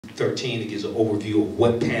13. It gives an overview of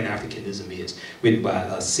what Pan-Africanism is, written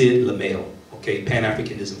by Sid Lamel, okay,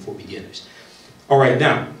 Pan-Africanism for Beginners. All right,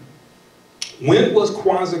 now, when was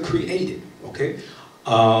Kwanzaa created, okay?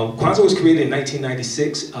 Kwanzaa was created in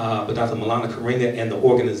 1996 by Dr. Maulana Karenga and the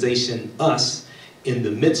organization US. In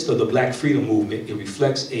the midst of the Black Freedom Movement, it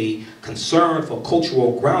reflects a concern for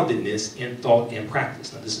cultural groundedness in thought and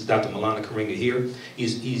practice. Now, this is Dr. Maulana Karenga here.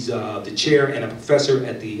 He's the chair and a professor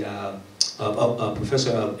at the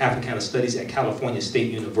professor of Africana Studies at California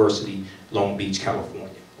State University, Long Beach, California.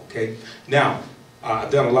 Okay. Now,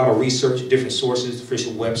 I've done a lot of research, different sources,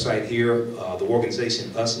 official website here, the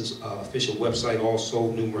organization US's official website,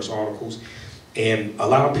 also numerous articles, and a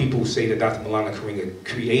lot of people say that Dr. Maulana Karenga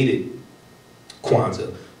created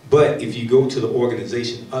Kwanzaa, but if you go to the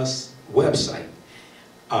organization US website,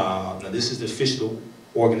 now this is the official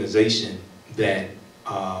organization that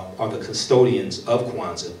are the custodians of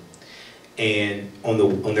Kwanzaa, and on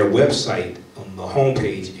their website, on the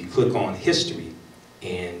homepage, if you click on history,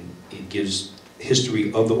 and it gives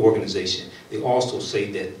history of the organization, they also say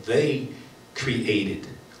that they created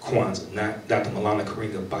Kwanzaa, not Dr. Maulana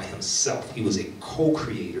Karenga by himself. He was a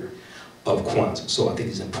co-creator of Kwanzaa. So I think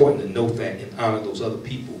it's important to note that and honor those other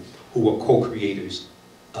people who were co-creators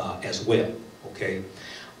as well, okay?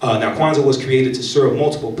 Now, Kwanzaa was created to serve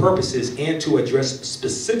multiple purposes and to address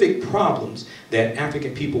specific problems that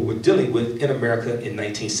African people were dealing with in America in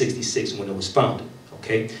 1966 when it was founded,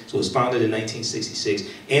 okay? So it was founded in 1966,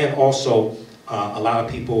 and also a lot of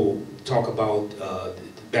people talk about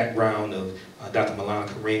the background of Dr. Maulana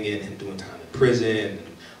Karenga and him doing time in prison, and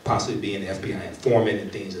possibly being an FBI informant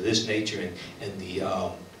and things of this nature, and the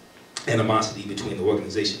animosity between the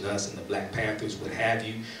organization US and the Black Panthers, what have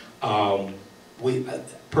you.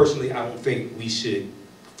 Personally, I don't think we should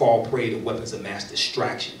fall prey to weapons of mass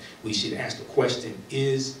distraction. We should ask the question,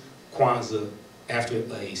 is Kwanzaa, after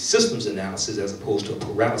a systems analysis as opposed to a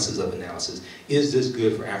paralysis of analysis, is this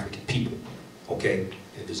good for African people? Okay,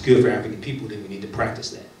 if it's good for African people, then we need to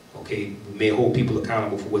practice that. Okay, we may hold people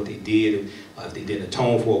accountable for what they did, if they didn't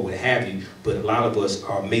atone for it, what have you, but a lot of us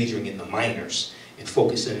are majoring in the minors and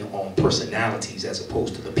focusing on personalities as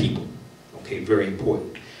opposed to the people. Okay, very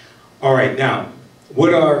important. All right, now,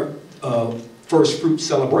 what are first fruit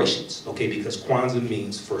celebrations? Okay, because Kwanzaa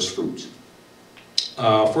means first fruits.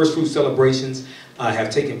 First fruit celebrations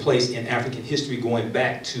have taken place in African history going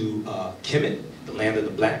back to Kemet, the land of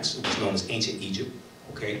the blacks, which is known as ancient Egypt.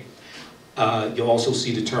 Okay. You'll also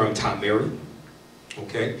see the term Tamari,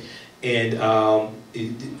 okay? And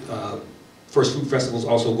first fruit festivals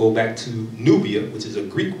also go back to Nubia, which is a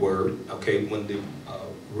Greek word, okay, when the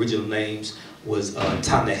original names was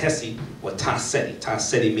Ta-Nehesi or Ta-Seti.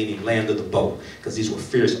 Ta-Seti meaning land of the bow, because these were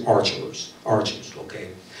fierce archers, okay?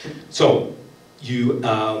 So you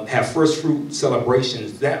have first fruit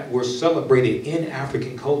celebrations that were celebrated in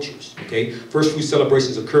African cultures, okay? First fruit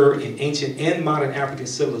celebrations occur in ancient and modern African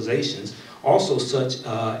civilizations, also such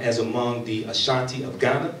as among the Ashanti of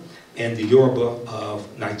Ghana and the Yoruba of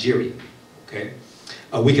Nigeria, okay?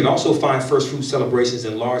 We can also find first fruit celebrations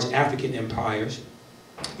in large African empires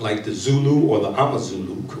like the Zulu or the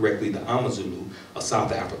Amazulu, correctly the Amazulu of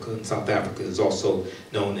South Africa. And South Africa is also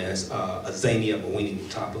known as Azania Mwini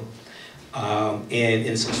Mutapa. And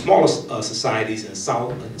in some smaller societies in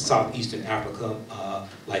southeastern Africa,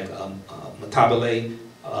 like Matabele,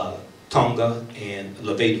 Tonga, and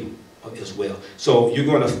Levedu as well. So you're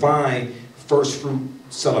going to find first fruit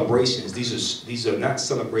celebrations. These are not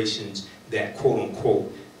celebrations that quote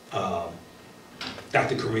unquote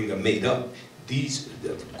Dr. Karenga made up.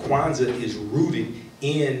 Kwanzaa is rooted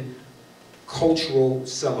in cultural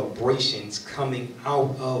celebrations coming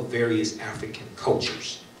out of various African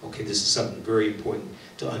cultures. Okay, this is something very important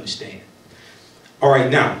to understand. All right,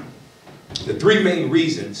 now, the three main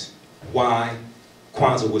reasons why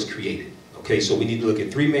Kwanzaa was created. Okay, so we need to look at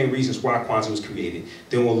three main reasons why Kwanzaa was created.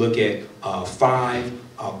 Then we'll look at five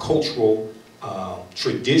cultural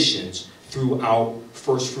traditions throughout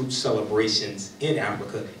first fruit celebrations in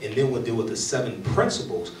Africa, and then we'll deal with the 7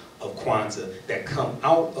 principles of Kwanzaa that come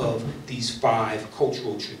out of these 5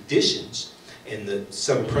 cultural traditions, and the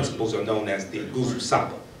 7 principles are known as the Nguzo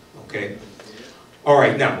Saba. Okay. All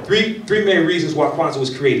right. Now, three main reasons why Kwanzaa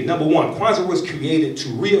was created. Number one, Kwanzaa was created to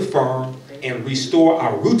reaffirm and restore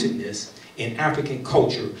our rootedness in African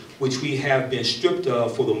culture, which we have been stripped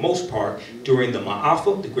of for the most part during the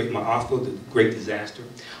Ma'afa, the great disaster,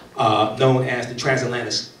 known as the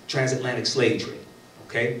transatlantic slave trade.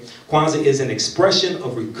 Okay? Kwanzaa is an expression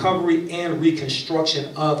of recovery and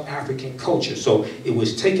reconstruction of African culture. So it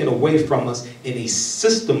was taken away from us in a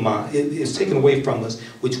system, it's taken away from us,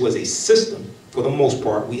 which was a system for the most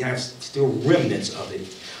part. We have still remnants of it,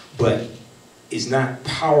 but it's not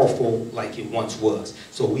powerful like it once was.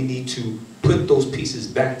 So we need to put those pieces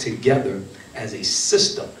back together as a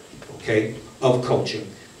system, okay, of culture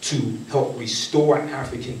to help restore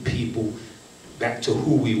African people back to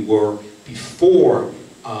who we were before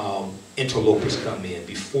interlopers come in,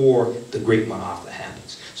 before the Great Ma'afa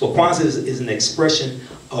happens. So Kwanzaa is an expression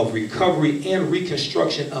of recovery and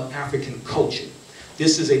reconstruction of African culture.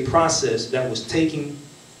 This is a process that was taking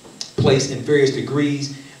place in various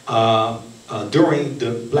degrees during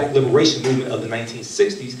the Black Liberation Movement of the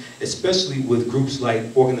 1960s, especially with groups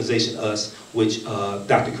like Organization US, which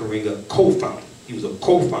Dr. Karinga co-founded. He was a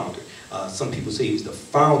co-founder. Some people say he was the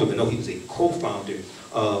founder, but no, he was a co-founder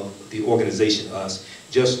of the Organization US,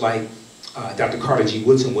 just like Dr. Carter G.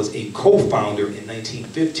 Woodson was a co-founder in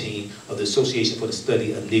 1915 of the Association for the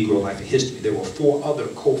Study of Negro Life and History. There were 4 other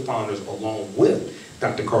co-founders along with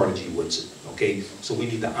Dr. Carter G. Woodson, okay? So we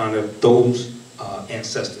need to honor those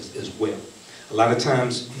ancestors as well. A lot of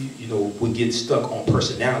times, you know, we get stuck on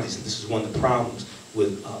personalities, and this is one of the problems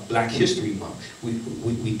with Black History Month.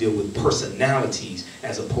 We deal with personalities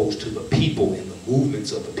as opposed to the people and the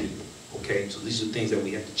movements of the people, okay? So these are things that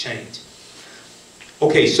we have to change.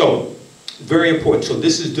 Okay, so very important. So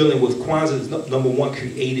this is dealing with Kwanzaa, number 1,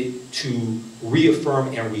 created to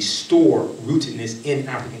reaffirm and restore rootedness in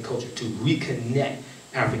African culture, to reconnect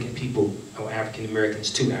African people or African Americans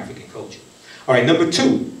to African culture. All right, number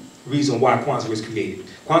 2 reason why Kwanzaa was created.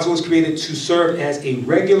 Kwanzaa was created to serve as a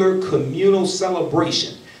regular communal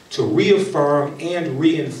celebration to reaffirm and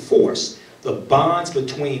reinforce the bonds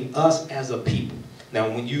between us as a people. Now,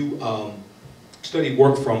 when you study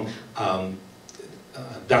work from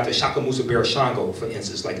Dr. Shaka Musa Barashango, for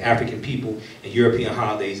instance, like African People and European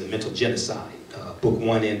Holidays and Mental Genocide, book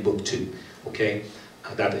 1 and book 2, okay?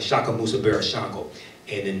 Dr. Shaka Musa Barashango.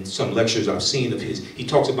 And in some lectures I've seen of his, he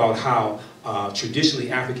talks about how traditionally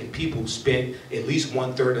African people spent at least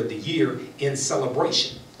 1/3 of the year in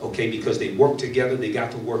celebration, okay? Because they worked together, they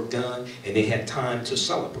got the work done, and they had time to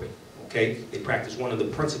celebrate, okay? They practiced one of the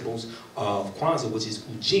principles of Kwanzaa, which is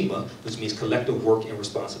ujima, which means collective work and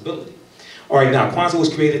responsibility. All right, now, Kwanzaa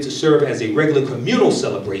was created to serve as a regular communal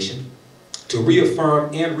celebration to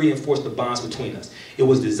reaffirm and reinforce the bonds between us. It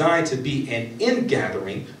was designed to be an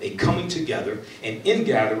ingathering, a coming together, an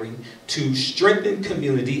ingathering to strengthen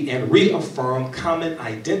community and reaffirm common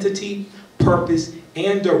identity, purpose,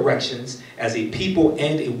 and directions as a people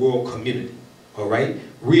and a world community. All right?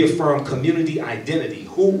 Reaffirm community identity.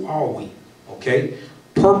 Who are we? Okay?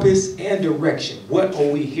 Purpose and direction. What are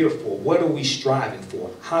we here for? What are we striving for?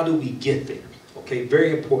 How do we get there? Okay,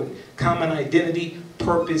 very important. Common identity,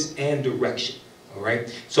 purpose, and direction. All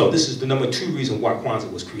right? So this is the number 2 reason why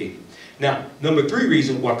Kwanzaa was created. Now, number 3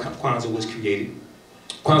 reason why Kwanzaa was created.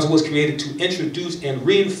 Kwanzaa was created to introduce and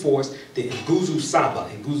reinforce the Nguzo Saba.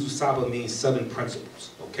 Nguzo Saba means 7 principles.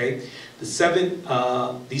 Okay? These 7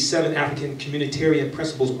 African communitarian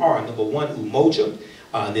principles are, number 1, umoja.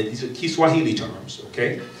 Then these are Kiswahili terms,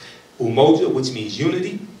 okay? Umoja, which means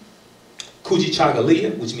unity.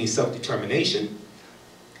 Kujichagulia, which means self-determination.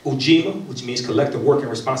 Ujima, which means collective work and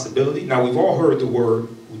responsibility. Now, we've all heard the word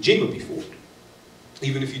Ujima before,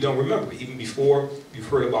 even if you don't remember. Even before you've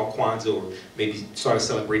heard about Kwanzaa, or maybe started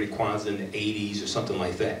celebrating Kwanzaa in the 80s or something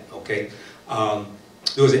like that, okay?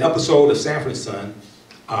 There was an episode of Sanford and Son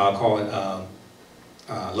called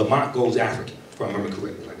Lamont Goes African, if I remember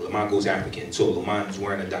correctly. Like Lamont Goes African. So Lamont is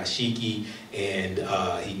wearing a dashiki, and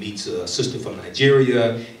he meets a sister from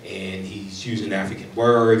Nigeria, and he's using African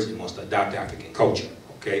words and wants to adopt African culture,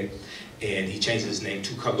 okay? And he changes his name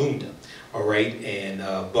to Kalunda, all right? And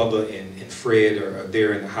Bubba and Fred are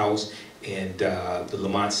there in the house, and the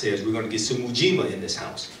Lamont says, we're gonna get some Ujima in this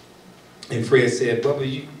house. And Fred said, Bubba,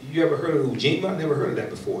 you ever heard of Ujima? I never heard of that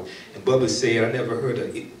before. And Bubba said, I never heard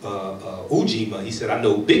of Ujima. He said, I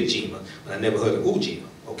know Big Jima, but I never heard of Ujima.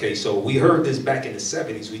 Okay, so we heard this back in the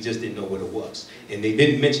 70s, we just didn't know what it was. And they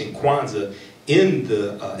didn't mention Kwanzaa in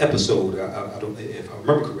the episode, I don't, if I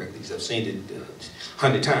remember correctly, because I've seen it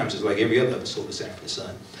 100 times, it's like every other episode of Sanford and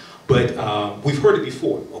Son. But we've heard it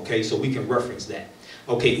before, okay, so we can reference that.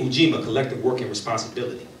 Okay, Ujima, collective work and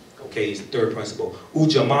responsibility, okay, is the 3rd principle.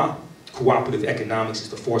 Ujamaa, cooperative economics, is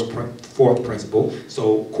the 4th principle.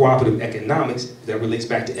 So cooperative economics, that relates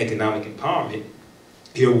back to economic empowerment.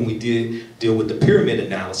 Here when we deal with the pyramid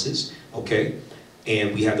analysis, okay,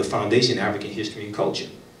 and we have the foundation, African history and culture,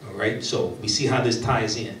 all right? So we see how this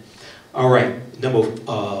ties in. All right, number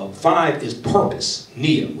 5 is purpose,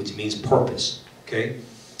 Nia, which means purpose, okay?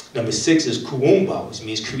 Number 6 is Kuumba, which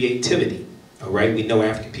means creativity, all right? We know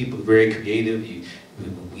African people are very creative.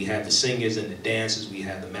 We have the singers and the dancers, we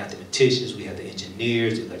have the mathematicians, we have the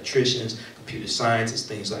engineers, the electricians, computer scientists,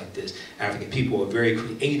 things like this. African people are very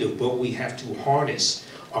creative, but we have to harness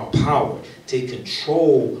our power, take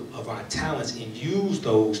control of our talents, and use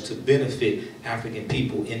those to benefit African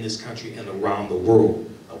people in this country and around the world,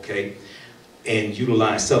 okay? And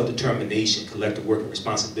utilize self-determination, collective work and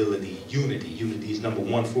responsibility, unity. Unity is number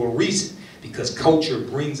one for a reason, because culture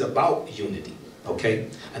brings about unity, okay?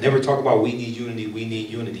 I never talk about we need unity, we need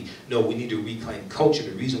unity. No, we need to reclaim culture.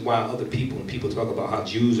 The reason why other people, and people talk about how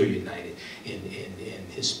Jews are united, and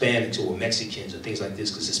Hispanics or Mexicans or things like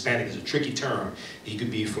this, because Hispanic is a tricky term. You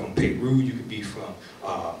could be from Peru, you could be from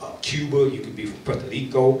Cuba, you could be from Puerto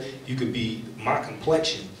Rico, you could be my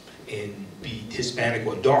complexion and be Hispanic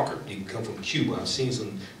or darker. You can come from Cuba. I've seen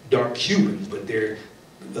some dark Cubans, but they're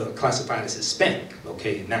classified as Hispanic,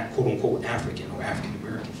 okay, not quote unquote African or African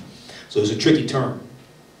American. So it's a tricky term.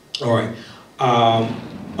 All right.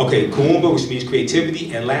 Okay, Kuumba, which means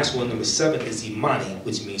creativity, and last one, number 7, is Imani,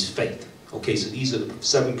 which means faith. Okay, so these are the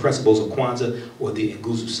 7 principles of Kwanzaa, or the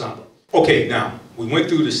Nguzo Saba. Okay, now, we went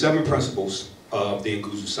through the 7 principles of the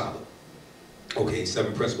Nguzo Saba. Okay,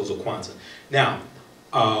 7 principles of Kwanzaa. Now,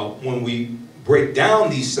 when we break down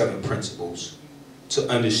these 7 principles to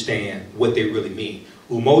understand what they really mean,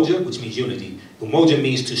 Umoja, which means unity. Umoja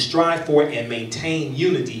means to strive for and maintain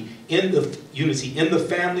unity in the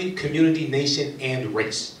family, community, nation, and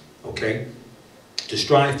race. Okay? To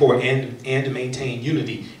strive for and to maintain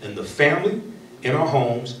unity in the family, in our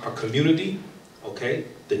homes, our community, okay,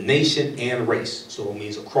 the nation, and race. So it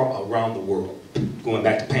means around the world, going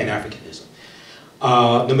back to Pan-Africanism.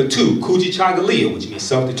 Number 2, Kujichagulia, which means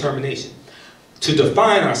self-determination. To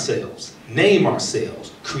define ourselves, name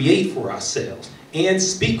ourselves, create for ourselves, and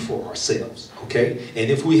speak for ourselves, okay?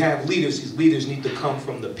 And if we have leaders, these leaders need to come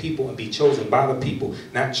from the people and be chosen by the people,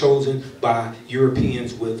 not chosen by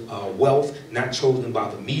Europeans with wealth, not chosen by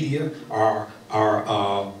the media. Our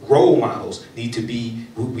role models need to be,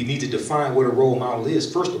 we need to define what a role model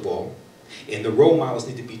is, first of all, and the role models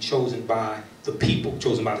need to be chosen by the people,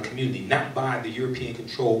 chosen by the community, not by the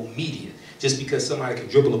European-controlled media. Just because somebody can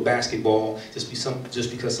dribble a basketball, just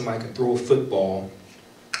because somebody can throw a football,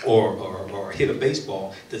 or hit a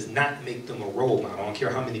baseball, does not make them a role model. I don't care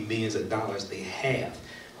how many millions of dollars they have.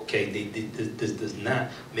 Okay, this does not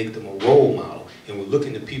make them a role model. And we're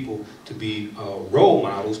looking to people to be role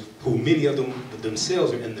models who many of them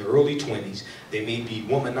themselves are in their early 20s. They may be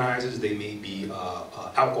womanizers, they may be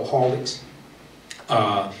alcoholics.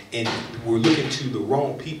 And we're looking to the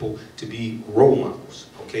wrong people to be role models.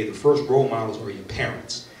 Okay, the first role models are your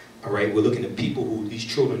parents. All right, we're looking at people who these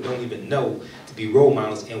children don't even know to be role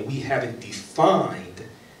models, and we haven't defined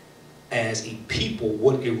as a people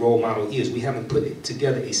what a role model is. We haven't put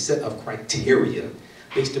together a set of criteria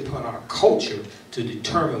based upon our culture to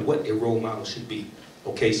determine what a role model should be.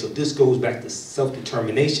 Okay, so this goes back to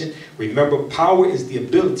self-determination. Remember, power is the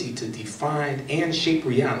ability to define and shape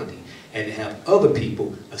reality, and to have other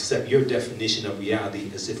people accept your definition of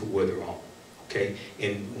reality as if it were their own. Okay,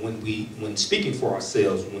 and when speaking for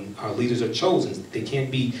ourselves, when our leaders are chosen, they can't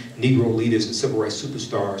be Negro leaders and civil rights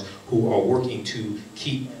superstars who are working to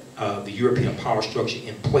keep the European power structure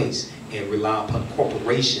in place and rely upon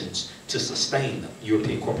corporations to sustain them,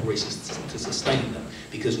 European corporations to sustain them.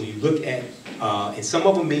 Because when you look at, and some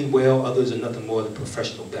of them mean well, others are nothing more than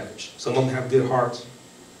professional beggars. Some of them have good hearts,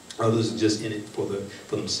 others are just in it for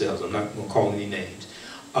themselves. I'm not going to call any names.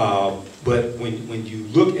 But when you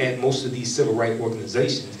look at most of these civil rights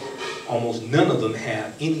organizations, almost none of them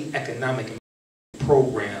have any economic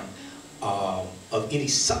program of any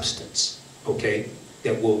substance, okay,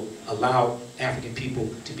 that will allow African people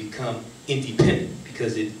to become independent.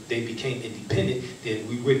 Because if they became independent, then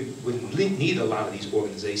we wouldn't need a lot of these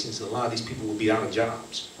organizations. A lot of these people will be out of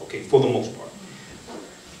jobs, okay, for the most part.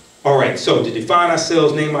 All right, so to define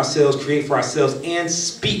ourselves, name ourselves, create for ourselves, and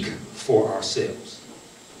speak for ourselves.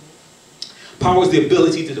 Power is the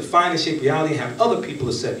ability to define and shape reality and have other people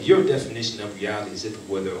accept your definition of reality as if it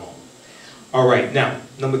were their own. All right, now,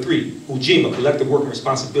 number 3, Ujima, collective work and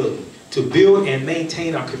responsibility. To build and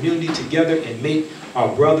maintain our community together and make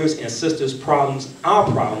our brothers and sisters' problems our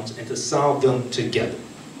problems and to solve them together.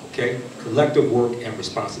 Okay? Collective work and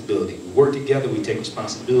responsibility. We work together, we take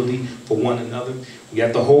responsibility for one another. We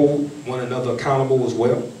have to hold one another accountable as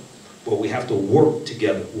well, but we have to work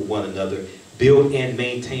together with one another, build and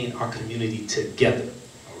maintain our community together.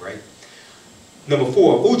 All right? Number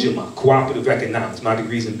 4, Ujima, cooperative economics. My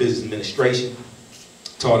degree is in business administration.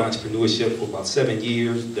 Taught entrepreneurship for about 7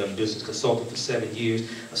 years, done business consulting for 7 years.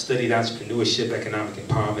 I studied entrepreneurship, economic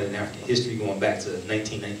empowerment, and African history going back to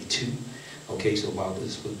 1992. Okay, so about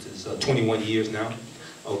this 21 years now.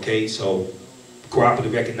 Okay, so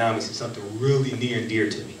cooperative economics is something really near and dear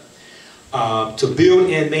to me. To build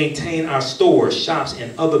and maintain our stores, shops,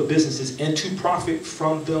 and other businesses, and to profit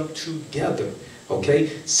from them together. Okay,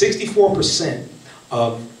 64%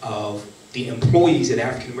 of the employees at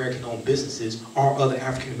African American owned businesses are other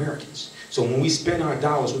African Americans. So when we spend our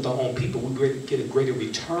dollars with our own people, we get a greater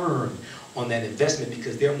return on that investment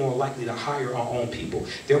because they're more likely to hire our own people.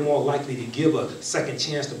 They're more likely to give a second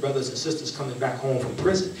chance to brothers and sisters coming back home from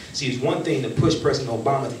prison. See, it's one thing to push President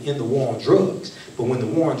Obama to end the war on drugs, but when the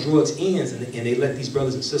war on drugs ends and they let these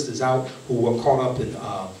brothers and sisters out who were caught up in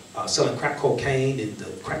selling crack cocaine and the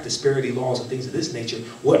crack disparity laws and things of this nature,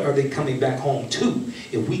 what are they coming back home to?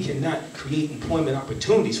 If we cannot create employment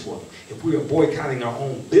opportunities for them, if we are boycotting our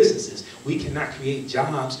own businesses, we cannot create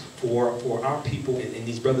jobs for our people and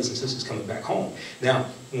these brothers and sisters coming back home. Now,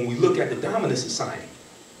 when we look at the dominant society,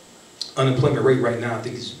 unemployment rate right now, I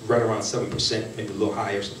think is right around 7%, maybe a little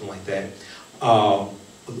higher, something like that,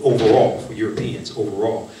 overall, for Europeans,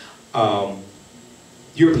 overall.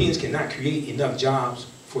 Europeans cannot create enough jobs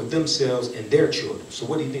for themselves and their children. So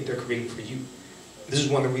what do you think they're creating for you? This is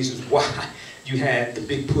one of the reasons why you had the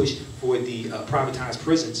big push for the privatized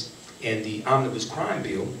prisons and the omnibus crime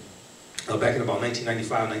bill back in about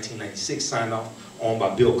 1995, 1996, signed off on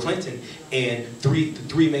by Bill Clinton. And the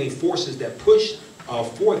three main forces that pushed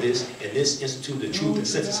for this, and this instituted the truth and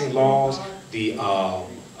sentencing laws, the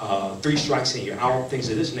 3 strikes and you're out, things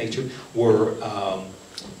of this nature, were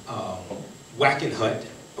Wackenhut,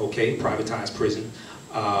 okay, privatized prison.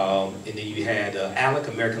 And then you had ALEC,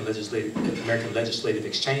 American Legislative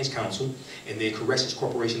Exchange Council, and then Corrections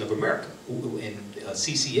Corporation of America, and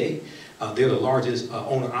CCA. They're the largest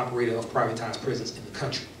owner-operator of privatized prisons in the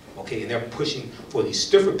country. Okay, and they're pushing for these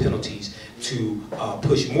stiffer penalties to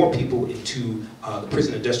push more people into the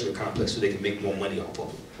prison industrial complex so they can make more money off of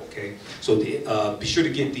them. Okay, so be sure to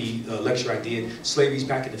get the lecture I did, Slavery's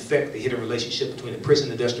Back in Effect, the hidden relationship between the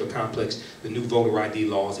prison industrial complex, the new voter ID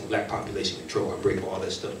laws, and black population control. I break all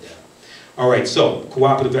that stuff down. All right, so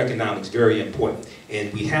cooperative economics, very important.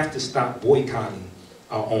 And we have to stop boycotting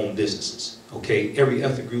our own businesses. Okay, every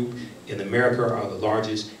ethnic group in America are the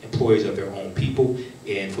largest employees of their own people,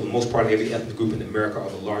 and for the most part, every ethnic group in America are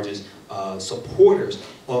the largest supporters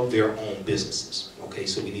of their own businesses. Okay,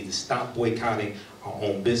 so we need to stop boycotting our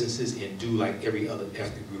own businesses and do like every other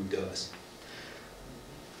ethnic group does.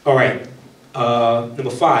 All right, number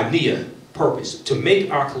 5, NIA, purpose, to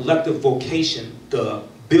make our collective vocation the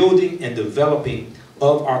building and developing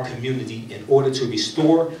of our community in order to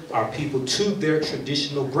restore our people to their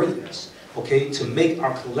traditional greatness. Okay, to make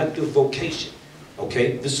our collective vocation.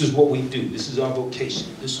 Okay, this is what we do. This is our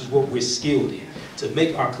vocation. This is what we're skilled in. To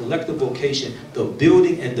make our collective vocation the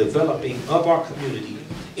building and developing of our community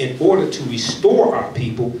in order to restore our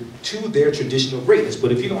people to their traditional greatness.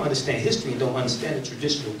 But if you don't understand history and don't understand the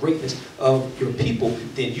traditional greatness of your people,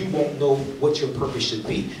 then you won't know what your purpose should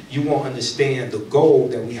be. You won't understand the goal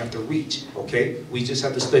that we have to reach. Okay, we just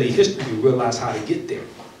have to study history to realize how to get there.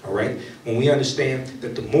 All right, when we understand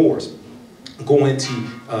that the Moors go into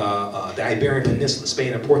the Iberian Peninsula,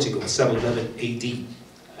 Spain and Portugal in 711 AD.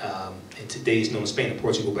 And today is known as Spain and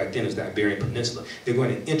Portugal, back then as the Iberian Peninsula. They're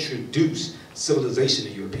going to introduce civilization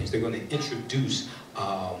to Europeans. They're going to introduce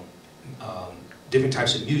different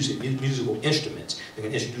types of music, musical instruments. They're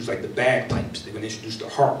going to introduce like the bagpipes. They're going to introduce the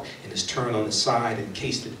harp, and it's turned on the side and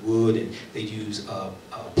encased in wood, and they use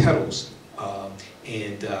pedals.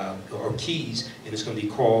 Or keys, and it's going to be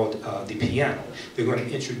called the piano. They're going to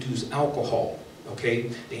introduce alcohol, okay?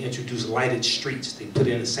 They introduce lighted streets. They put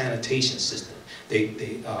in a sanitation system.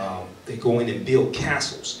 They go in and build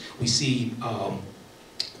castles. We see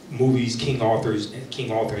movies, King Arthur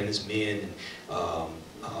and his men, and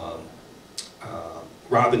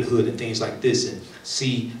Robin Hood and things like this, and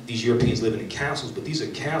see these Europeans living in castles, but these are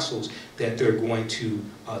castles that they're going to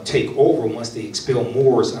take over once they expel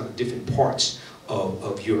Moors out of different parts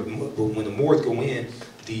of Europe. But when the Moors go in,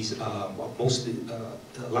 these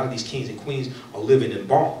a lot of these kings and queens are living in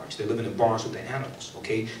barns. They're living in barns with the animals.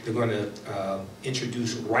 Okay, they're going to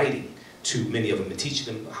introduce writing to many of them and teach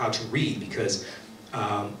them how to read, because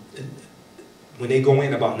when they go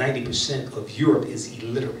in, about 90% of Europe is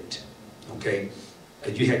illiterate. Okay,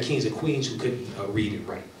 you had kings and queens who couldn't read and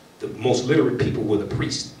write. The most literate people were the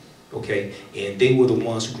priests. Okay, and they were the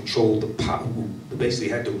ones who controlled the power, who basically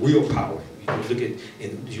had the real power.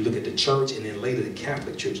 You look at the church, and then later the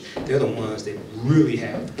Catholic Church. They're the ones that really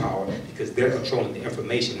have the power because they're controlling the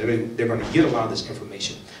information. They're going to get a lot of this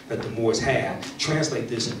information that the Moors have, translate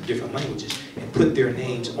this into different languages, and put their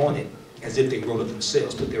names on it as if they wrote it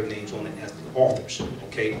themselves. Put their names on it as the authors.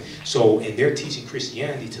 Okay, so and they're teaching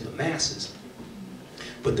Christianity to the masses,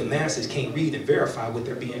 but the masses can't read and verify what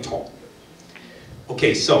they're being taught.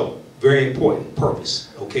 Okay, so very important purpose,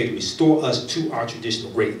 okay, to restore us to our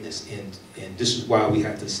traditional greatness. And this is why we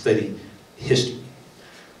have to study history.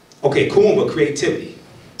 Okay, Kwanzaa, creativity.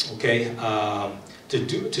 Okay,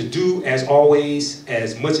 to do as always,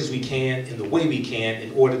 as much as we can, in the way we can,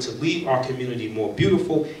 in order to leave our community more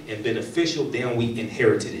beautiful and beneficial than we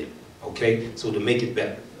inherited it. Okay, so to make it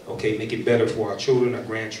better. Okay, make it better for our children, our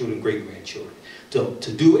grandchildren, great-grandchildren.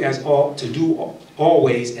 To do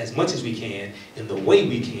always as much as we can, in the way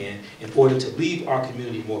we can, in order to leave our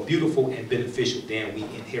community more beautiful and beneficial than we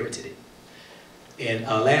inherited it. And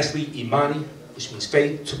lastly, Imani, which means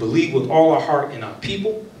faith, to believe with all our heart in our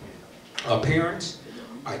people, our parents,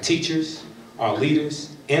 our teachers, our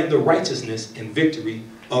leaders, and the righteousness and victory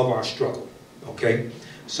of our struggle. Okay?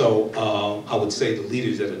 So I would say the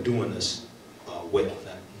leaders that are doing this well,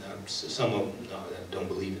 not some of them that don't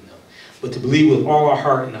believe in them. But to believe with all our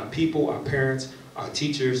heart in our people, our parents, our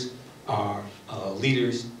teachers, our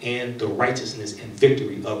leaders, and the righteousness and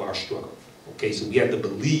victory of our struggle. Okay, so we have to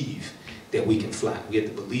believe that we can fly. We have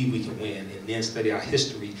to believe we can win, and then study our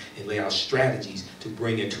history and lay out strategies to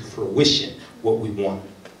bring into fruition what we want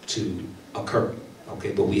to occur.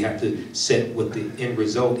 Okay, but we have to set what the end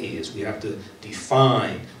result is. We have to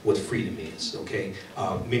define what freedom is. Okay,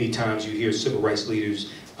 many times you hear civil rights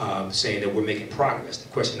leaders saying that we're making progress. The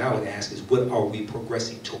question I would ask is, what are we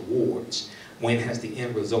progressing towards? When has the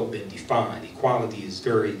end result been defined? Equality is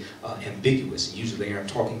very ambiguous. Usually I'm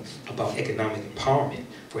talking about economic empowerment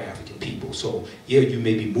for African people. So yeah, you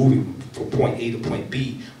may be moving from point A to point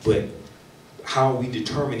B, but how are we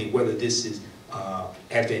determining whether this is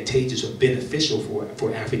advantageous or beneficial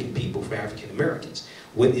for African people, for African Americans?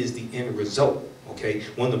 What is the end result? Okay,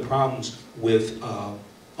 one of the problems with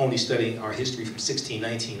only studying our history from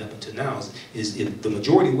 1619 up until now is if the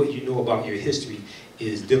majority of what you know about your history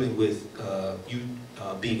is dealing with you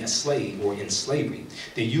being a slave or in slavery,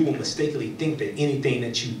 then you will mistakenly think that anything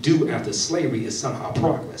that you do after slavery is somehow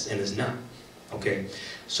progress, and it's not. Okay,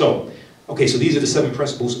 so these are the 7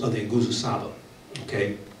 principles of the Nguzo Saba.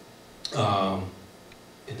 Okay,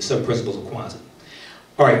 and the 7 principles of Kwanzaa.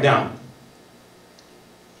 All right, now.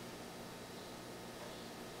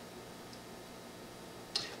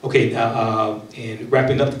 Okay, and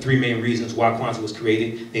wrapping up the 3 main reasons why Kwanzaa was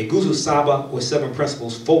created, the Nguzo Saba, or 7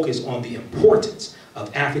 principles, focus on the importance of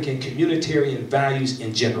African communitarian values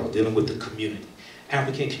in general, dealing with the community.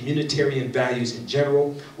 African communitarian values in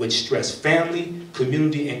general, which stress family,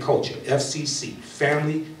 community, and culture. FCC,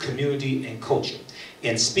 family, community, and culture.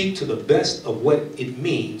 And speak to the best of what it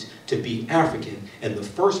means to be African and the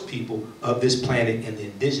first people of this planet and the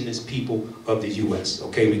indigenous people of the U.S.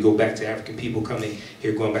 Okay, we go back to African people coming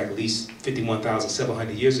here, going back at least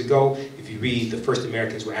 51,700 years ago. If you read The First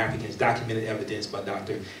Americans Were Africans, documented evidence by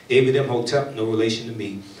Dr. David M. Hotep, no relation to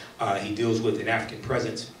me. He deals with an African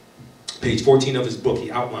presence. Page 14 of his book,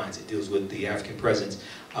 he outlines it, deals with the African presence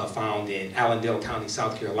found in Allendale County,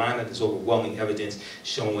 South Carolina. There's overwhelming evidence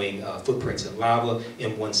showing footprints in lava,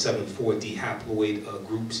 M174D haploid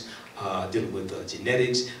groups dealing with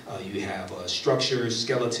genetics. You have structures,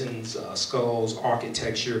 skeletons, skulls,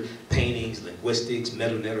 architecture, paintings, linguistics,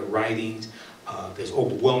 meta writings. There's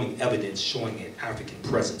overwhelming evidence showing an African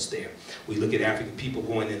presence there. We look at African people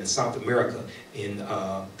going into South America, in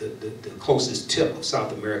the closest tip of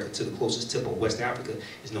South America to the closest tip of West Africa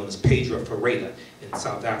is known as Pedra Ferreira in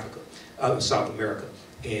South America.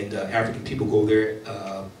 And African people go there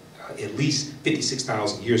at least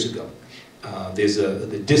 56,000 years ago. There's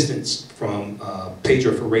the distance from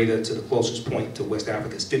Pedra Ferreira to the closest point to West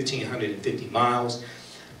Africa is 1,550 miles.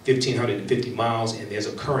 1,550 miles, and there's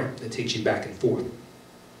a current that takes you back and forth.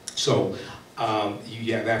 So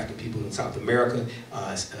you have African people in South America.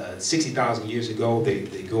 60,000 years ago,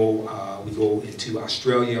 we go into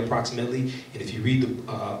Australia approximately, and if you read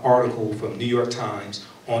the article from New York Times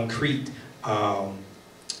on Crete,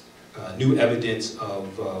 new evidence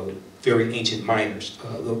of very ancient miners.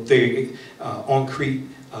 On Crete,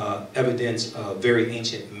 evidence of very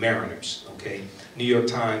ancient mariners. Okay, New York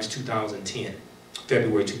Times, 2010.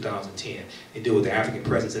 February 2010. They deal with the African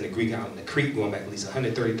presence in the Greek island of Crete going back at least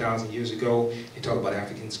 130,000 years ago. They talk about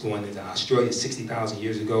Africans going into Australia 60,000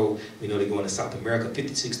 years ago. We know they go into South America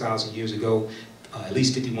 56,000 years ago. At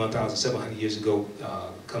least 51,700 years ago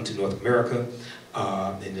come to North America.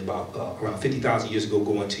 And about around 50,000 years ago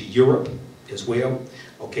go into Europe as well.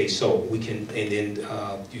 Okay, so we can, and then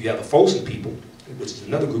you have the Folsom people, which is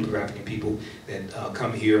another group of African people that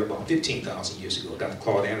come here about 15,000 years ago. Dr.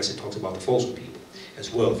 Claude Anderson talks about the Folsom people as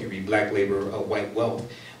well, if you read Black Labor, White Wealth,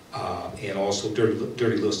 and also Dirty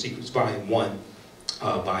Little Secrets, Volume 1,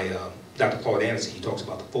 by Dr. Claude Anderson. He talks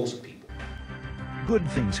about the Folsom people. Good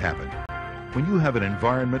things happen when you have an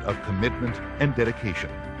environment of commitment and dedication.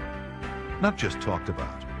 Not just talked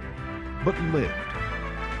about, but lived.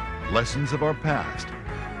 Lessons of our past,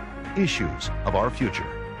 issues of our future.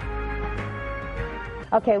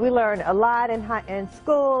 Okay, we learned a lot in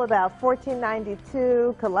school about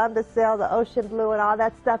 1492, Columbus sailed the ocean blue and all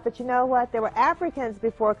that stuff, but you know what? There were Africans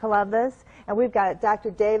before Columbus, and we've got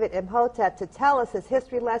Dr. David Imhotep to tell us his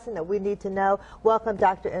history lesson that we need to know. Welcome,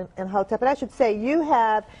 Dr. Imhotep. And I should say, you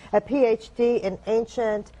have a PhD in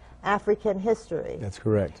ancient African history. That's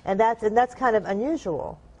correct. And that's kind of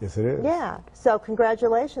unusual. Yes, it is. Yeah, so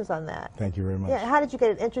congratulations on that. Thank you very much. Yeah, how did you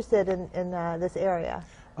get interested in this area?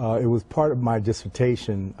 It was part of my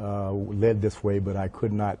dissertation led this way, but I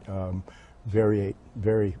could not vary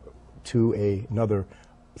to another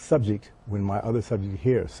subject when my other subject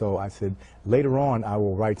here. So I said, later on I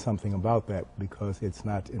will write something about that because it's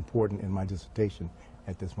not important in my dissertation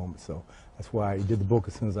at this moment. So that's why I did the book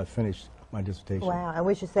as soon as I finished my dissertation. Wow, and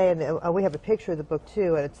we should say, we have a picture of the book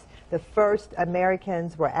too, and it's the first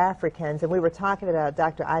Americans were Africans, and we were talking about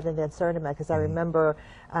Dr. Ivan Van Sertima because I remember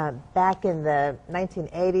back in the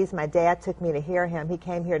 1980s, my dad took me to hear him. He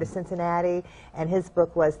came here to Cincinnati, and his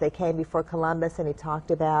book was They Came Before Columbus, and he talked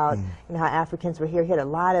about you know, how Africans were here. He had a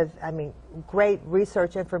lot of, I mean, great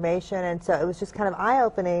research information, and so it was just kind of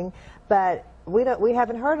eye-opening, but we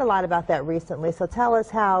haven't heard a lot about that recently, so tell us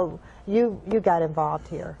how you got involved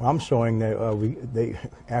here. Well, I'm showing that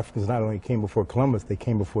Africans not only came before Columbus, they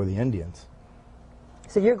came before the Indians.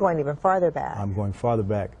 So you're going even farther back. I'm going farther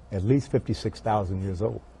back, at least 56,000 years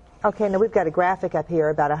old. Okay, now we've got a graphic up here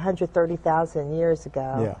about 130,000 years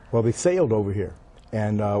ago. Yeah, well, they sailed over here.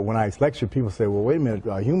 And when I lecture, people say, well, wait a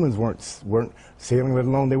minute, humans weren't sailing, let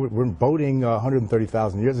alone they weren't boating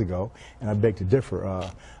 130,000 years ago. And I beg to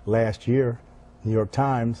differ. Last year, New York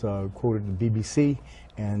Times quoted the BBC,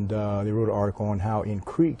 and they wrote an article on how in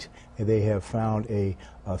Crete they have found a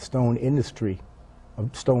stone industry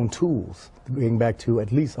of stone tools going back to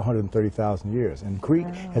at least 130,000 years. And Crete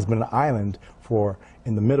has been an island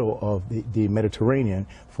in the middle of the Mediterranean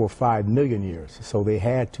for 5 million years. So they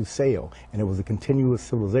had to sail, and it was a continuous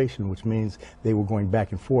civilization, which means they were going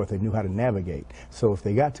back and forth. They knew how to navigate. So if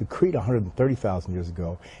they got to Crete 130,000 years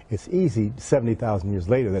ago, it's easy 70,000 years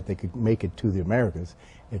later that they could make it to the Americas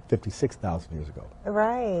at 56,000 years ago.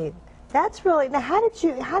 Right. That's really, now how did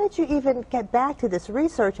you even get back to this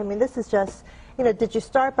research? I mean, this is just, you know, did you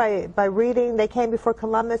start by reading They Came Before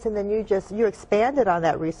Columbus, and then you expanded on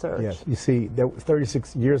that research? Yes, you see,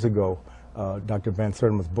 36 years ago, Dr. Van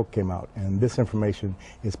Sertima's book came out, and this information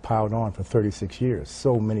is piled on for 36 years.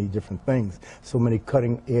 So many different things, so many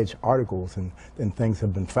cutting-edge articles and things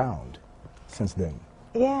have been found since then.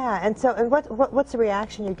 Yeah, and so, and what's the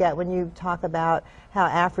reaction you get when you talk about how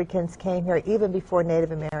Africans came here even before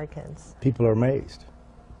Native Americans? People are amazed.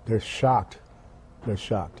 They're shocked. They're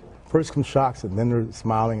shocked. First come shocks, and then they're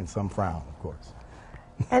smiling, and some frown, of course.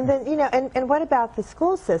 And then, you know, and what about the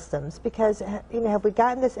school systems? Because, you know, have we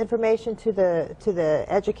gotten this information to the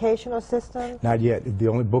educational system? Not yet. The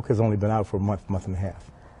book has only been out for a month and a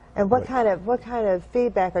half. And what kind of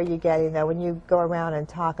feedback are you getting, though, when you go around and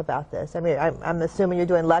talk about this? I mean, I'm assuming you're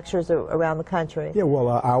doing lectures around the country. Yeah, well,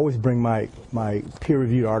 I always bring my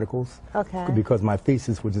peer-reviewed articos. Okay. Because my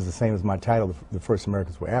thesis, which is the same as my title, The First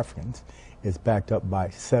Americans Were Africans, is backed up by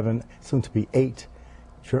 7, soon to be 8,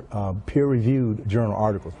 peer-reviewed journal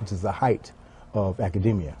articles, which is the height of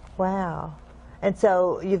academia. Wow. And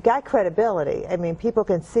so you've got credibility. I mean, people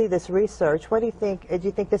can see this research. What do you think? Do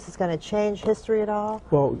you think this is going to change history at all?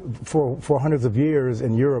 Well, for hundreds of years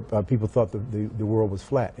in Europe, people thought the world was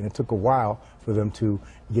flat, and it took a while for them to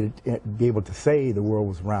be able to say the world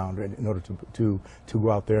was round in order to go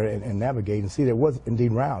out there and navigate and see that it was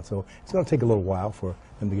indeed round. So it's going to take a little while for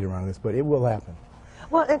them to get around this, but it will happen.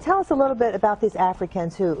 Well, and tell us a little bit about these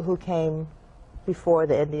Africans who came before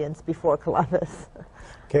the Indians, before Columbus.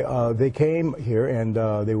 Okay, they came here, and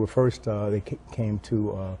they were first. They came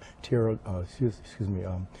to Pedra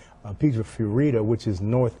Fiorida, which is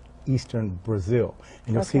northeastern Brazil,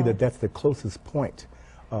 and you'll see that that's the closest point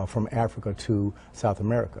from Africa to South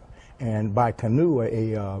America. And by canoe,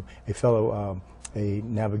 a fellow, a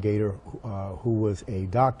navigator who was a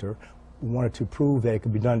doctor, wanted to prove that it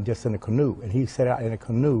could be done just in a canoe, and he set out in a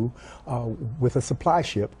canoe with a supply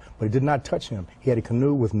ship, but it did not touch him. He had a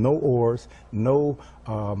canoe with no oars, no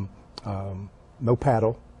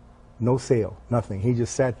paddle, no sail, nothing. He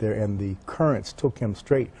just sat there, and the currents took him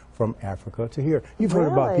straight from Africa to here. You've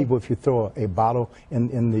heard about people, if you throw a bottle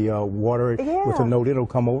in the water with a note, it'll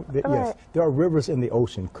come over. Yes, there are rivers in the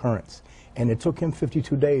ocean, currents. And it took him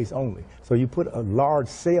 52 days only. So you put a large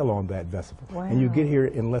sail on that vessel, and you get here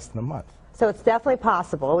in less than a month. So it's definitely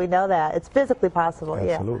possible. We know that. It's physically possible.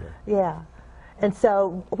 Absolutely. Yeah. Yeah. And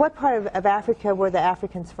so what part of Africa were the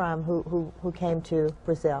Africans from who came to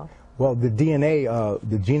Brazil? Well, the DNA,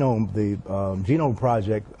 the Genome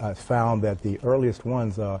Project found that the earliest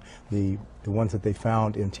ones, the ones that they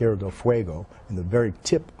found in Tierra del Fuego, in the very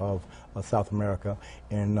tip of South America,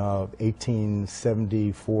 in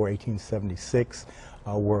 1874, 1876,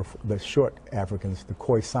 were the short Africans, the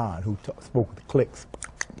Khoisan, who spoke with clicks,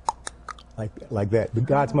 like that. The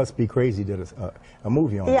Gods Must Be Crazy did a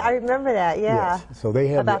movie on that. Yeah, I remember that, yeah. Yes. So they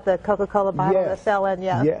have about the Coca-Cola bottle that fell in,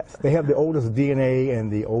 yeah. Yes, they have the oldest DNA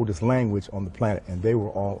and the oldest language on the planet, and they were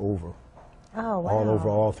all over. Oh, wow. All over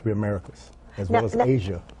all three Americas, as well as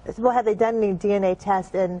Asia. Well, have they done any DNA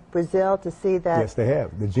tests in Brazil to see that? Yes, they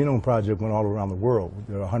have. The Genome Project went all around the world.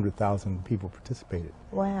 There are 100,000 people participated.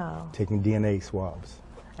 Wow. Taking DNA swabs.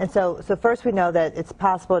 And so first we know that it's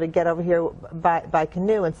possible to get over here by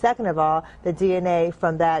canoe, and second of all, the DNA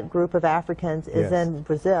from that group of Africans is in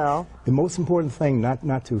Brazil. The most important thing,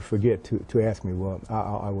 not to forget to ask me, well,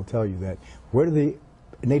 I will tell you that, where do the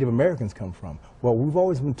Native Americans come from? Well, we've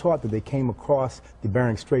always been taught that they came across the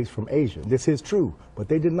Bering Straits from Asia. This is true, but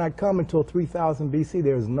they did not come until 3000 BC.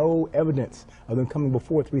 There is no evidence of them coming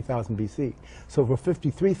before 3000 BC. So for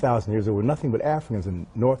 53,000 years, there were nothing but Africans in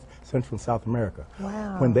North, Central, and South America.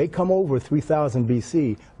 Wow. When they come over 3000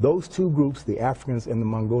 BC, those two groups, the Africans and the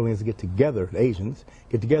Mongolians, get together, the Asians,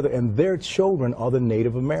 get together, and their children are the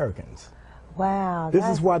Native Americans. Wow. This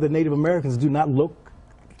is why the Native Americans do not look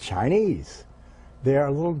Chinese. They are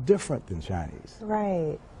a little different than Chinese.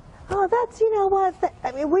 Right. Oh, that's, you know what,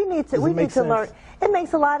 I mean, we need to learn. It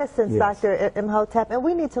makes a lot of sense, Yes. Dr. Imhotep, and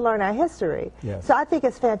we need to learn our history. Yes. So I think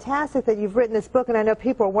it's fantastic that you've written this book, and I know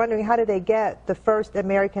people are wondering, how did they get the first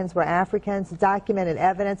Americans were Africans, documented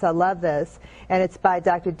evidence. I love this. And it's by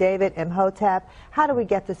Dr. David Imhotep. How do we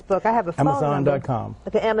get this book? I have a phone number. Amazon.com.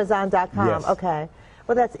 Okay, Amazon.com. Yes. Okay.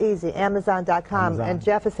 Well, that's easy, Amazon.com. Amazon. And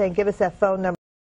Jeff is saying, give us that phone number.